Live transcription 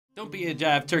Don't be a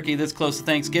jive turkey this close to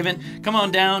Thanksgiving. Come on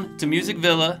down to Music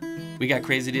Villa. We got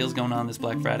crazy deals going on this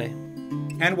Black Friday.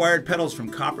 Hand-wired pedals from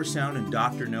Copper Sound and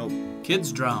Dr. Note.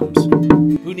 Kids drums.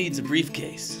 Who needs a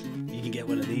briefcase? You can get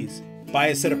one of these. Buy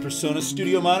a set of Persona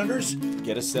studio monitors,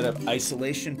 get a set of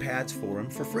isolation pads for them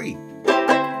for free.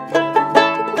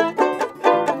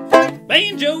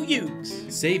 Banjo Ukes.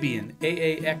 Sabian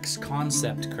AAX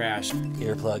Concept Crash.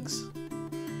 Earplugs.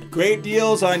 Great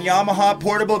deals on Yamaha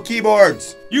portable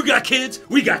keyboards. You got kids,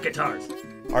 we got guitars.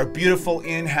 Our beautiful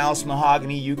in-house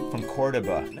mahogany uke from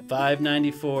Cordoba.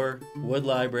 $5.94, Wood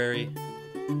Library,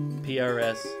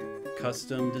 PRS,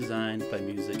 custom designed by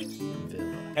Music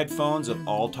Villa. Headphones of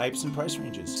all types and price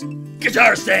ranges.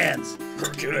 Guitar stands!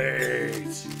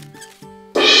 Hercules!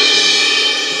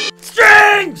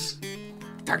 Strings!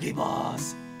 Turkey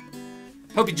Boss!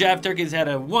 Hope you jive turkeys had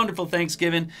a wonderful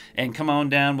Thanksgiving, and come on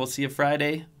down. We'll see you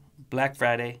Friday, Black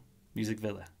Friday, Music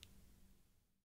Villa.